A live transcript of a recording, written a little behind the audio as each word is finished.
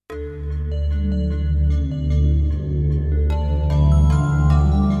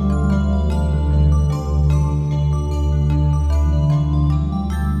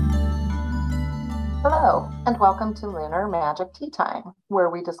welcome to Lunar Magic Tea Time,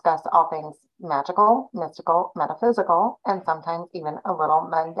 where we discuss all things magical, mystical, metaphysical, and sometimes even a little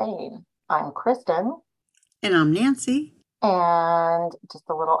mundane. I'm Kristen, And I'm Nancy. and just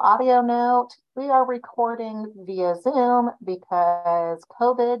a little audio note, we are recording via Zoom because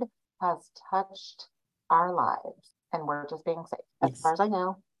COVID has touched our lives, and we're just being safe. As far Yes. as I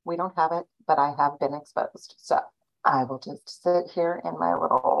know, we don't have it, but I have been exposed. So I will just sit here in my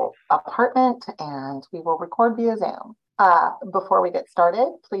little apartment and we will record via Zoom. Before we get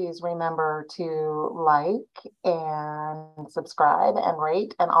started, please remember to like and subscribe and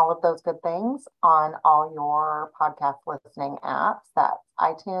rate and all of those good things on all your podcast listening apps. That's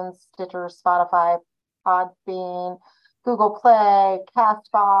iTunes, Stitcher, Spotify, Podbean, Google Play,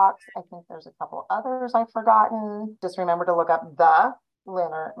 Castbox. I think there's a couple others I've forgotten. Just remember to look up the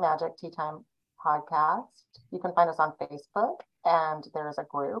Lunar Magic Tea Time podcast. You can find us on Facebook, and there's a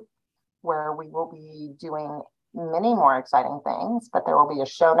group where we will be doing many more exciting things, but there will be a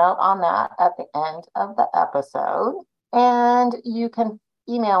show note on that at the end of the episode. And you can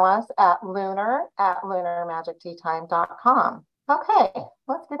email us at lunar@lunarmagicteatime.com. Okay,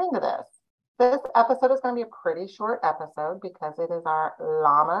 let's get into this. This episode is going to be a pretty short episode because it is our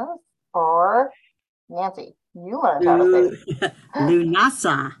llamas, or Nancy, you learned how to say Lu-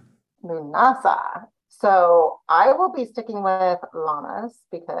 Lughnasadh. Lughnasadh. So I will be sticking with llamas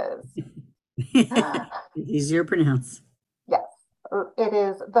because, Easier to pronounce. yes, it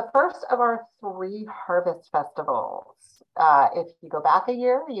is the first of our three harvest festivals. If you go back a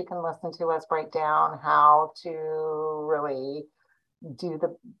year, you can listen to us break down how to really do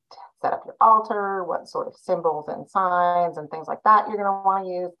the set up your altar, what sort of symbols and signs and things like that you're going to want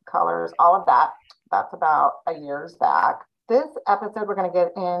to use, colors, all of that. That's about a year's back. This episode, we're going to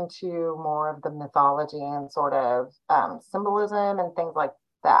get into more of the mythology and sort of symbolism and things like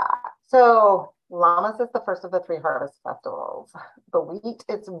that. So Lammas is the first of the three harvest festivals. The wheat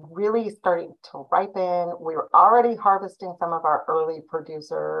is really starting to ripen. We were already harvesting some of our early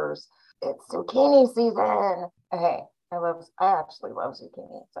producers. It's zucchini season. Hey, I actually love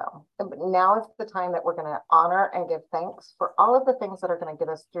zucchini. So now is the time that we're going to honor and give thanks for all of the things that are going to get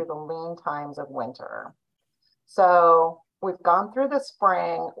us through the lean times of winter. So we've gone through the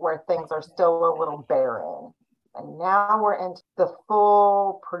spring where things are still a little barren. And now we're into the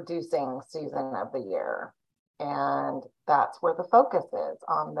full producing season of the year. And that's where the focus is,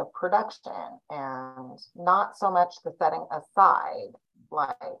 on the production and not so much the setting aside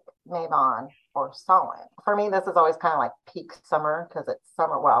like Mavon or Solon. For me, this is always kind of like peak summer because it's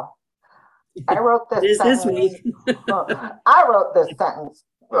summer. Well, I wrote It this is this sentence. week. I wrote this sentence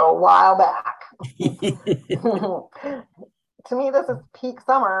a while back. To me, this is peak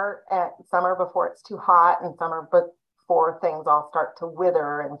summer, and summer before it's too hot, and summer before things all start to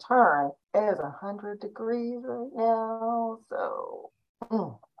wither and turn. It is 100 degrees right now, so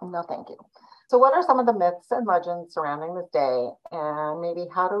no, thank you. So, what are some of the myths and legends surrounding this day, and maybe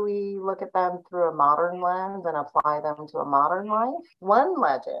how do we look at them through a modern lens and apply them to a modern life? One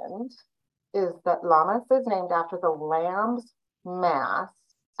legend is that Lammas is named after the Lamb's Mass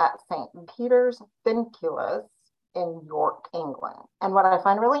at St. Peter's Vinculus in York, England. And what I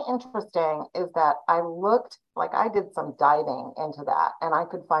find really interesting is that I did some diving into that, and I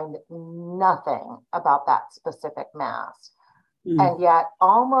could find nothing about that specific mass. Mm, And yet,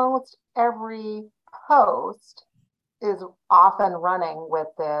 almost every post is often running with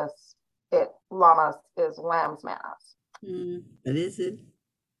this, Lammas is Lamb's Mass. But is it?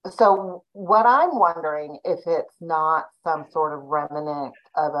 So what I'm wondering if it's not some sort of remnant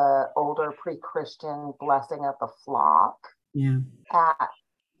of a older pre-Christian blessing of the flock Yeah. at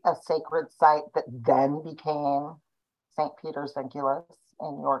a sacred site that then became St. Peter's Vinculus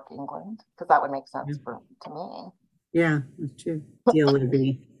in York, England, because that would make Yeah. sense to me. Yeah, that's true. Deal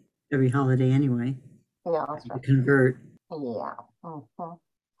every holiday anyway. Yeah, that's To true. convert. Yeah. Mhm.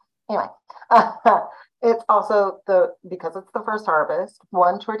 Anyway, it's also because it's the first harvest,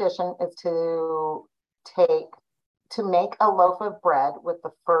 one tradition is take to make a loaf of bread with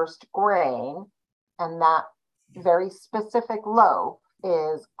the first grain, and that very specific loaf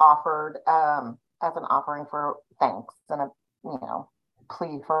is offered as an offering for thanks and a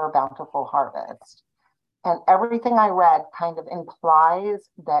plea for a bountiful harvest. And everything I read kind of implies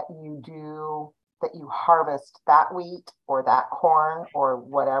that you harvest that wheat or that corn or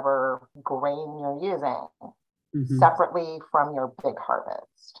whatever grain you're using Hmm. separately from your big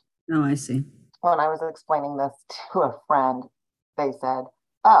harvest. Oh, I see. When I was explaining this to a friend, they said,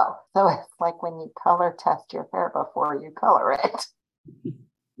 "Oh, so it's like when you color test your hair before you color it."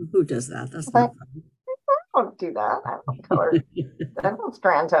 Who does that? That's Like, not fun. don't do that. I don't color. I don't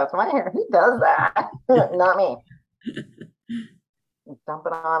strand test my hair. Who does that? Not me. Dump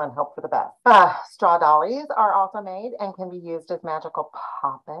it on and hope for the best. Straw dollies are also made and can be used as magical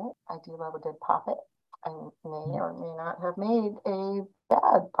poppet. I do love a good poppet. I may or may not have made a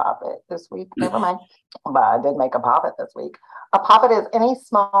bad poppet this week. Never mind. But I did make a poppet this week. A poppet is any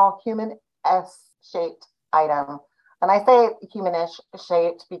small human S-shaped item. And I say humanish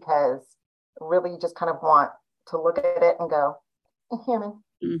shaped because really you just kind of want to look at it and go, human.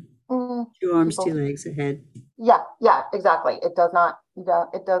 Two arms, two legs, a head. Yeah, exactly. It does not,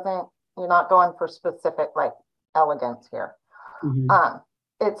 it doesn't, you're not going for specific like elegance here.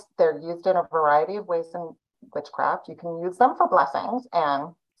 They're used in a variety of ways in witchcraft. You can use them for blessings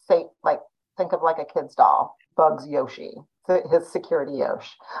and say, like, think of like a kid's doll, Bugs Yoshi, his security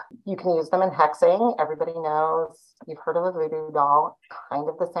Yosh. You can use them in hexing. Everybody knows, you've heard of a voodoo doll, kind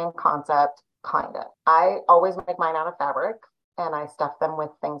of the same concept, kind of. I always make mine out of fabric and I stuff them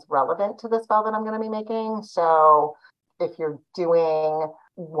with things relevant to the spell that I'm going to be making. So if you're doing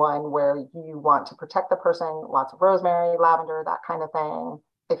one where you want to protect the person, lots of rosemary, lavender, that kind of thing.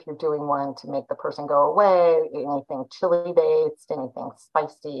 If you're doing one to make the person go away, anything chili based, anything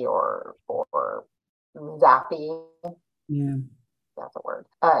spicy or zappy. Yeah. That's a word.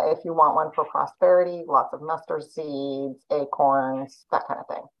 If you want one for prosperity, lots of mustard seeds, acorns, that kind of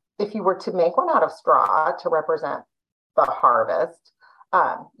thing. If you were to make one out of straw to represent the harvest,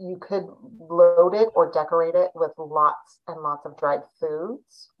 you could load it or decorate it with lots and lots of dried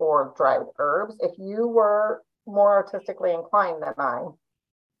foods or dried herbs. If you were more artistically inclined than I,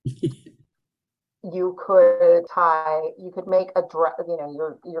 you could make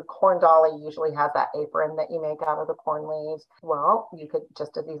your corn dolly usually has that apron that you make out of the corn leaves. Well, you could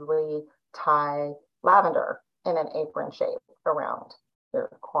just as easily tie lavender in an apron shape around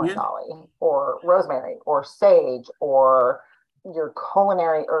your corn dolly, or rosemary or sage or your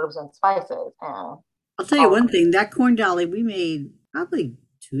culinary herbs and spices. And I'll tell you one thing, that corn dolly we made probably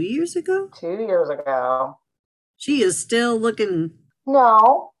 2 years ago. 2 years ago. She is still looking.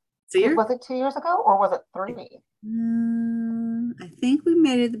 No. See, was it 2 years ago or was it 3? I think we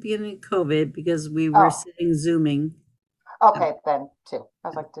made it at the beginning of COVID because we were sitting Zooming. Okay, then 2. I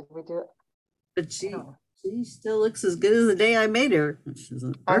was like, did we do it? But she still looks as good as the day I made her.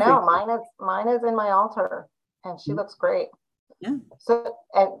 I know, mine is in my altar and she looks great. Yeah. So,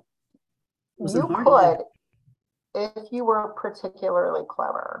 and you could, if you were particularly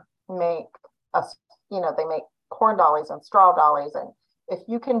clever, make they make corn dollies and straw dollies, and if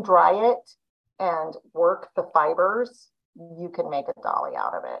you can dry it and work the fibers, you can make a dolly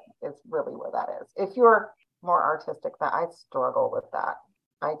out of it. Is really what that is. If you're more artistic, that I struggle with that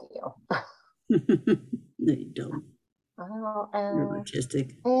idea. No, you don't. You're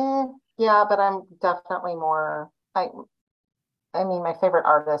artistic. Yeah, but I'm definitely more. I mean, my favorite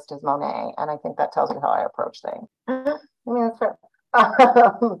artist is Monet, and I think that tells you how I approach things. I mean, that's fair.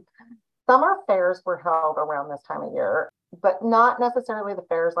 Summer fairs were held around this time of year, but not necessarily the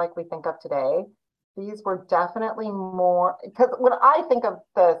fairs like we think of today. These were definitely more, because when I think of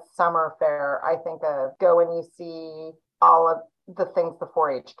the summer fair, I think of go and you see all of the things the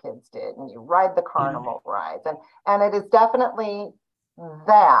 4-H kids did, and you ride the carnival rides, and it is definitely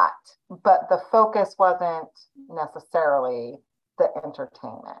that, but the focus wasn't necessarily the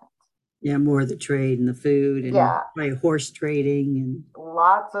entertainment. Yeah, more of the trade and the food, and like horse trading and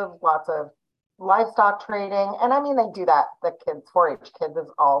lots of livestock trading. And I mean, they do that. The kids, 4-H kids,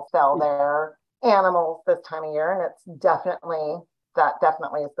 all sell their animals this time of year, and it's definitely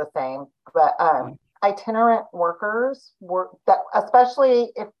is the same. But itinerant workers were that,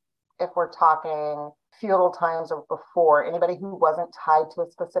 especially if we're talking feudal times or before, anybody who wasn't tied to a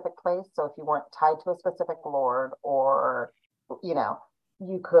specific place. So if you weren't tied to a specific lord, or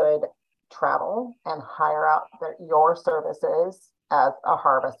you could travel and hire out your services as a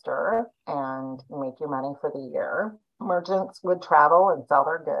harvester and make your money for the year. Merchants would travel and sell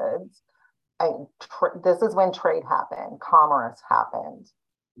their goods. This is when trade happened, commerce happened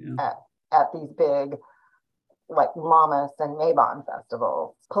at these big, like Lammas and Mabon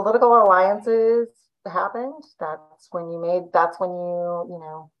festivals. Political alliances happened. That's when you made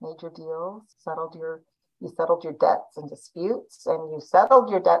your deals, you settled your debts and disputes, and you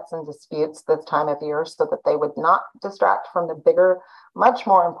settled your debts and disputes this time of year so that they would not distract from the bigger, much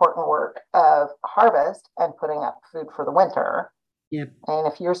more important work of harvest and putting up food for the winter. Yep. And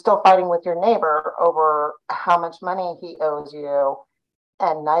if you're still fighting with your neighbor over how much money he owes you,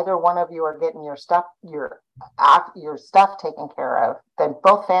 and neither one of you are getting your stuff taken care of, then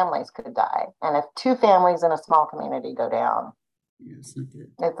both families could die. And if 2 families in a small community go down, it's not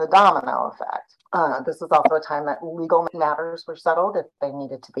good. It's a domino effect. This is also a time that legal matters were settled if they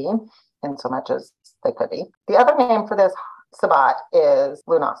needed to be, in so much as they could be. The other name for this Sabbat is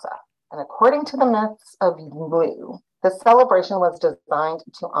Lughnasadh. And according to the myths of Lu, the celebration was designed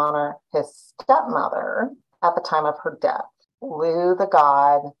to honor his stepmother at the time of her death. Lu, the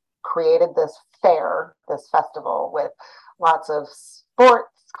god, created this fair, this festival with lots of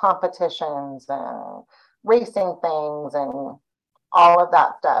sports competitions and racing things and all of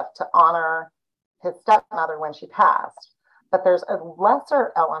that stuff to honor his stepmother when she passed. But there's a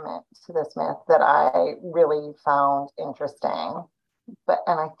lesser element to this myth that I really found interesting,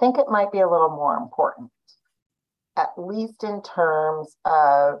 and I think it might be a little more important, at least in terms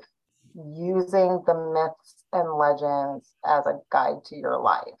of using the myths and legends as a guide to your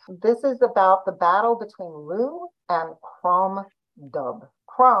life. This is about the battle between Lu and Crom Dub.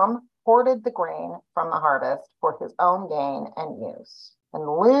 Crom hoarded the grain from the harvest for his own gain and use. And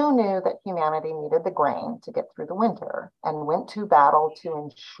Lu knew that humanity needed the grain to get through the winter and went to battle to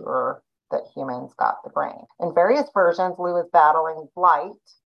ensure that humans got the grain. In various versions, Lu is battling blight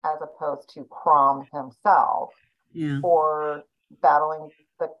as opposed to Crom himself, or battling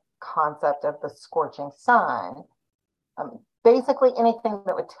the concept of the scorching sun. Basically anything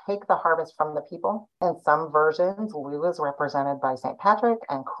that would take the harvest from the people. In some versions, Lu is represented by St. Patrick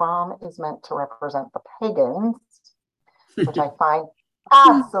and Crom is meant to represent the pagans, which I find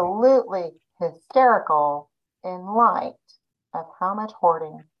absolutely hysterical in light of how much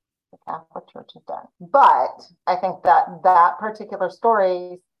hoarding the Catholic Church has done. But I think that that particular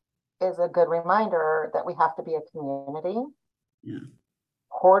story is a good reminder that we have to be a community. Yeah.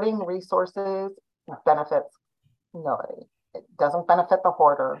 Hoarding resources benefits nobody. It doesn't benefit the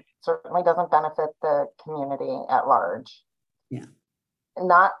hoarder, certainly doesn't benefit the community at large. Yeah.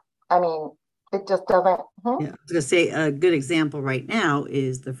 It just doesn't. Yeah, I was going to say a good example right now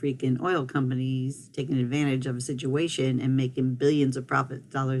is the freaking oil companies taking advantage of a situation and making billions of profit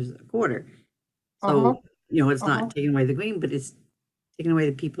dollars a quarter. So, it's not taking away the green, but it's taking away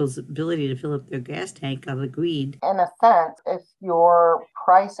the people's ability to fill up their gas tank out of greed. In a sense, if you're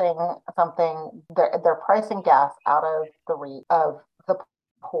pricing something, they're pricing gas out of the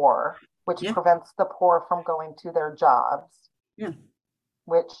poor, which prevents the poor from going to their jobs. Yeah.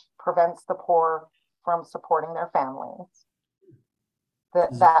 Which prevents the poor from supporting their families.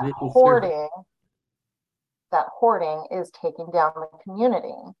 That hoarding is taking down the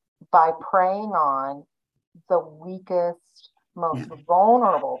community by preying on the weakest, most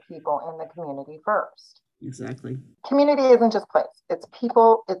vulnerable people in the community first. Exactly. Community isn't just place. It's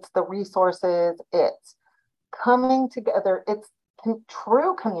people, it's the resources, it's coming together.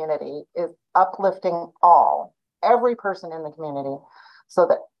 True community is uplifting every person in the community so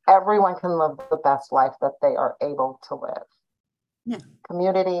that everyone can live the best life that they are able to live. Yeah.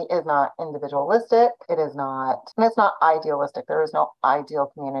 Community is not individualistic. It's not idealistic. There is no ideal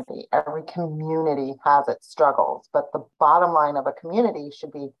community. Every community has its struggles, but the bottom line of a community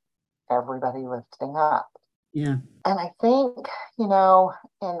should be everybody lifting up. Yeah. And I think,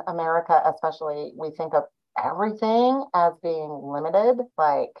 in America, especially, we think of everything as being limited.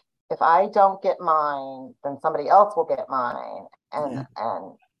 Like, if I don't get mine, then somebody else will get mine. And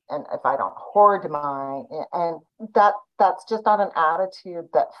if I don't hoard mine, and that's just not an attitude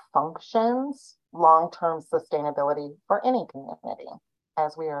that functions long-term sustainability for any community,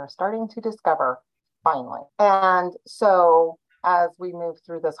 as we are starting to discover finally. And so as we move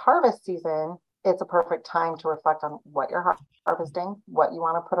through this harvest season, it's a perfect time to reflect on what you're harvesting, what you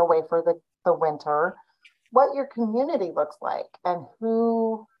want to put away for the winter, what your community looks like, and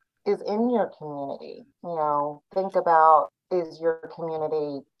who is in your community. Think about, is your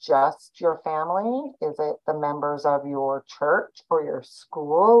community just your family? Is it the members of your church or your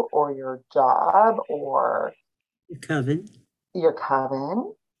school or your job or your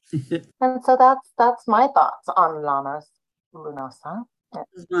coven? And so that's my thoughts on Lughnasadh.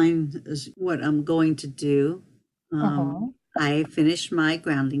 Mine is what I'm going to do. I finished my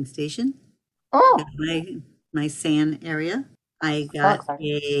grounding station. I got my sand area. I got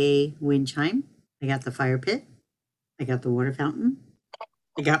a wind chime. I got the fire pit. I got the water fountain.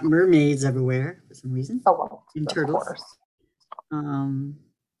 I got mermaids everywhere for some reason. Oh, well, and turtles. And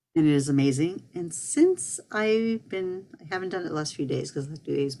it is amazing. And since I haven't done it the last few days because the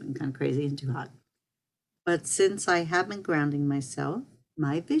 2 days been kind of crazy and too hot. But since I have been grounding myself,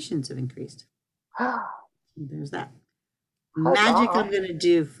 my visions have increased. There's that. Magic I'm going to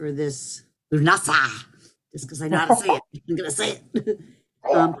do for this Lughnasadh, just because I know how to say it. I'm going to say it.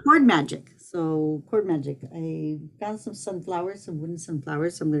 Cord magic. So cord magic. I found some wooden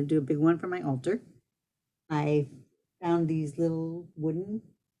sunflowers. So I'm going to do a big one for my altar. I found these little wooden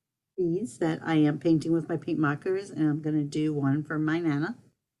beads that I am painting with my paint markers, and I'm going to do one for my Nana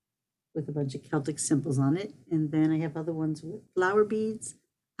with a bunch of Celtic symbols on it. And then I have other ones with flower beads.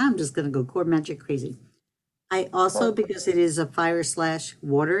 I'm just going to go core magic crazy. I also, So, because it is a fire slash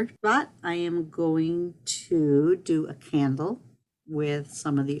water spot, I am going to do a candle with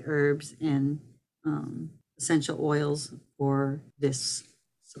some of the herbs and essential oils for this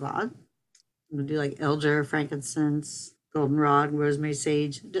spot. I'm going to do like elder, frankincense, goldenrod, rosemary,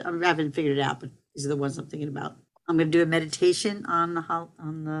 sage. I haven't figured it out, but these are the ones I'm thinking about. I'm going to do a meditation on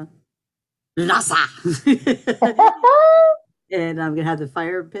the Lughnasadh. And I'm gonna have the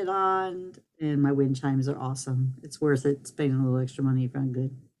fire pit on, and my wind chimes are awesome. It's worth it spending a little extra money if I'm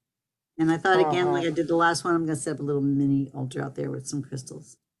good. And I thought again, like I did the last one, I'm gonna set up a little mini altar out there with some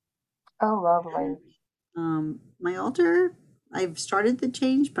crystals. oh, lovely. My altar, I've started the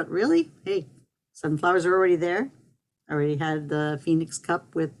change, but really, hey, sunflowers are already there. I already had the Phoenix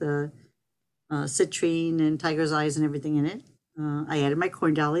cup with the citrine and tiger's eyes and everything in it. I added my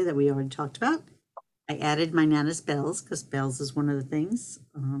corn dolly that we already talked about. I added my Nana's bells because bells is one of the things.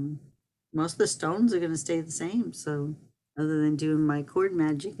 Most of the stones are going to stay the same. So, other than doing my cord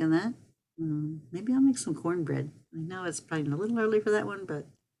magic and that, maybe I'll make some cornbread. I know it's probably a little early for that one, but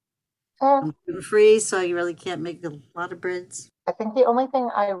Eh, I'm gluten free, so I really can't make a lot of breads. I think the only thing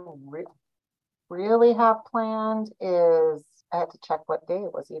I really have planned is I had to check what day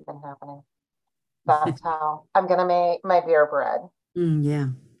it was even happening. That's how I'm gonna make my beer bread Yeah.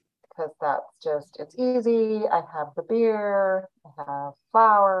 because that's just it's easy. I have the beer, I have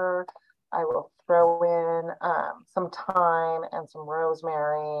flour. I will throw in some thyme and some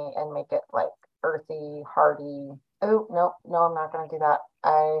rosemary and make it like earthy, hearty. Oh, no, no, I'm not going to do that.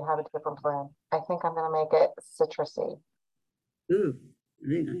 I have a different plan. I think I'm going to make it citrusy, Ooh,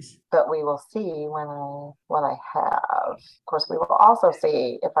 very nice. but we will see when I what I have. Of course, we will also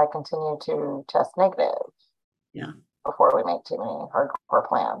see if I continue to test negative Yeah. before we make too many hardcore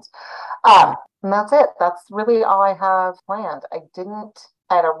plans. And that's it. That's really all I have planned.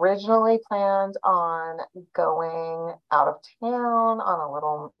 I'd originally planned on going out of town on a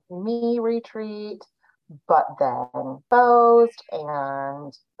little me retreat, but then closed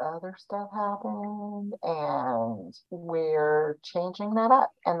and other stuff happened and we're changing that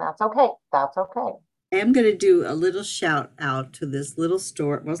up and that's okay. That's okay. I am going to do a little shout out to this little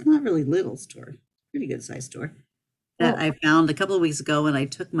store. Well, it's not really little store, pretty good size store that Mm. I found a couple of weeks ago when I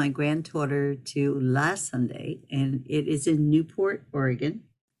took my granddaughter to last Sunday, and it is in Newport, Oregon,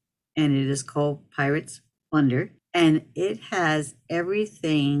 and it is called Pirates Plunder, and it has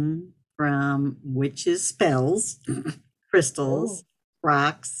everything from witches' spells, Oh, crystals,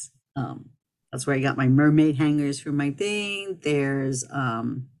 rocks. That's where I got my mermaid hangers for my thing. There's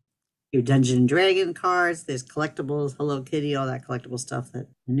your Dungeon and Dragon cards. There's collectibles, Hello Kitty, all that collectible stuff that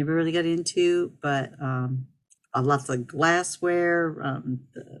I never really got into, but lots of glassware,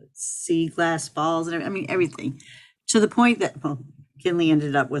 the sea glass balls, and I mean everything. To the point that well, Kinley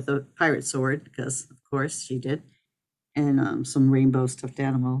ended up with a pirate sword because, of course, she did, and some rainbow stuffed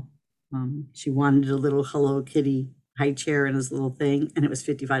animal. She wanted a little Hello Kitty high chair in his little thing, and it was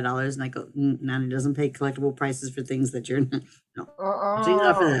 $55. And I go, Nana doesn't pay collectible prices for things that you're no, she's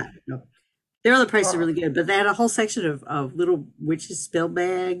not for uh-uh. that. No, their other prices are Uh-uh. really good, but they had a whole section of little witches spell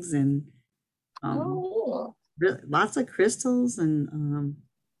bags and um, Oh, really, lots of crystals. And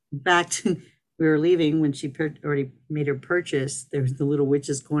in fact, we were leaving when she already made her purchase. There was the little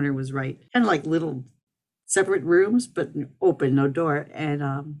witch's corner was right, kind of like little separate rooms, but open, no door.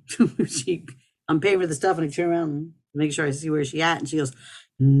 And she, I'm paying for the stuff, and I turn around and make sure I see where she at, and she goes,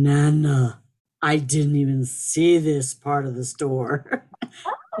 "Nana, I didn't even see this part of the store.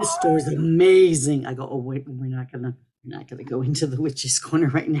 This store is amazing." I go, "Oh wait, we're not gonna go into the witch's corner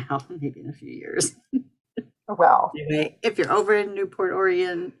right now. Maybe in a few years." well, Anyway, if you're over in Newport,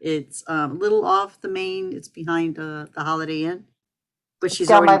 Oregon, it's a little off the main. It's behind the Holiday Inn, but it's she's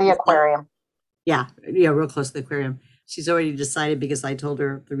down by already the decided. aquarium. Yeah, yeah, real close to the aquarium. She's already decided because I told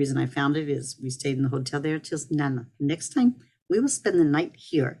her the reason I found it is we stayed in the hotel there. She goes, Nana, next time we will spend the night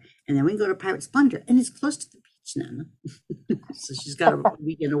here, and then we can go to Pirate Splendor, and it's close to the beach, Nana. So she's got a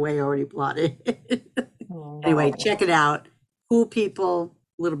weekend away already plotted. Anyway, check Nice. it out. Cool people,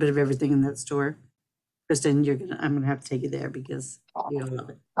 a little bit of everything in that store. Kristen, I'm gonna have to take you there because you're gonna love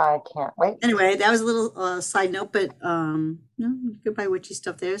it. I can't wait. Anyway, that was a little side note, but you could buy witchy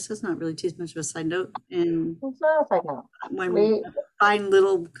stuff there, so it's not really too much of a side note. And It's not like no. when We I find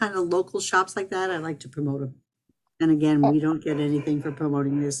little kind of local shops like that, I like to promote them. And again, we don't get anything for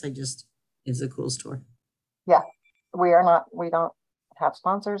promoting this. It's a cool store. yeah, we are not we don't have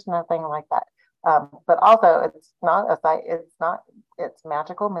sponsors, nothing like that. But also, it's not a site. It's not. It's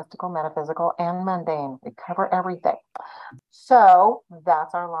magical, mystical, metaphysical, and mundane. We cover everything. So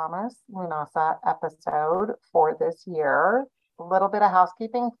that's our Llamas Lunasa episode for this year. A little bit of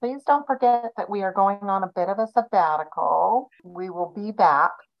housekeeping. Please don't forget that we are going on a bit of a sabbatical. We will be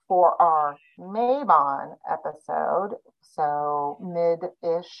back for our Mabon episode, so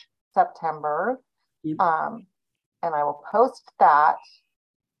mid-ish September. Yep. And I will post that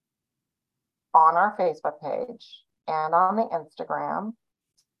on our Facebook page and on the Instagram.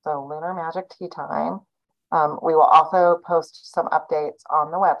 So Lunar Magic Tea Time. We will also post some updates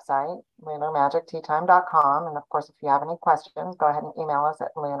on the website, lunarmagicteatime.com. And of course, if you have any questions, go ahead and email us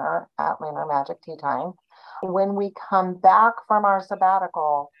at lunarmagicteatime. When we come back from our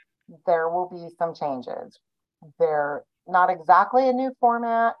sabbatical, there will be some changes. They're not exactly a new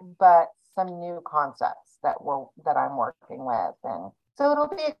format, but some new concepts that I'm working with. And so it'll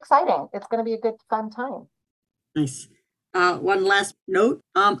be exciting. It's going to be a good, fun time. Nice. One last note.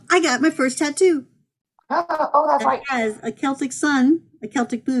 I got my first tattoo. Oh, that's It right. has a Celtic sun, a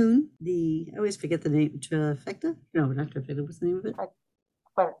Celtic moon. I always forget the name. Trifecta? No, not trifecta. What's the name of it?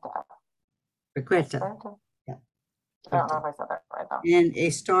 Requeta. Yeah. I don't know if I said that right though. And a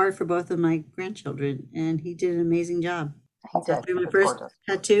star for both of my grandchildren, and he did an amazing job. He He got did. through my It's first gorgeous.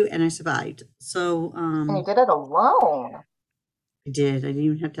 tattoo, and I survived. So And you did it alone. I did. I didn't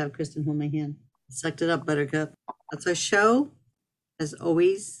even have to have Kristen hold my hand. I sucked it up, Buttercup. That's our show. As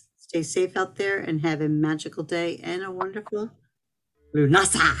always, stay safe out there and have a magical day and a wonderful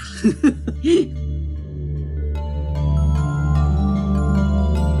Lughnasadh.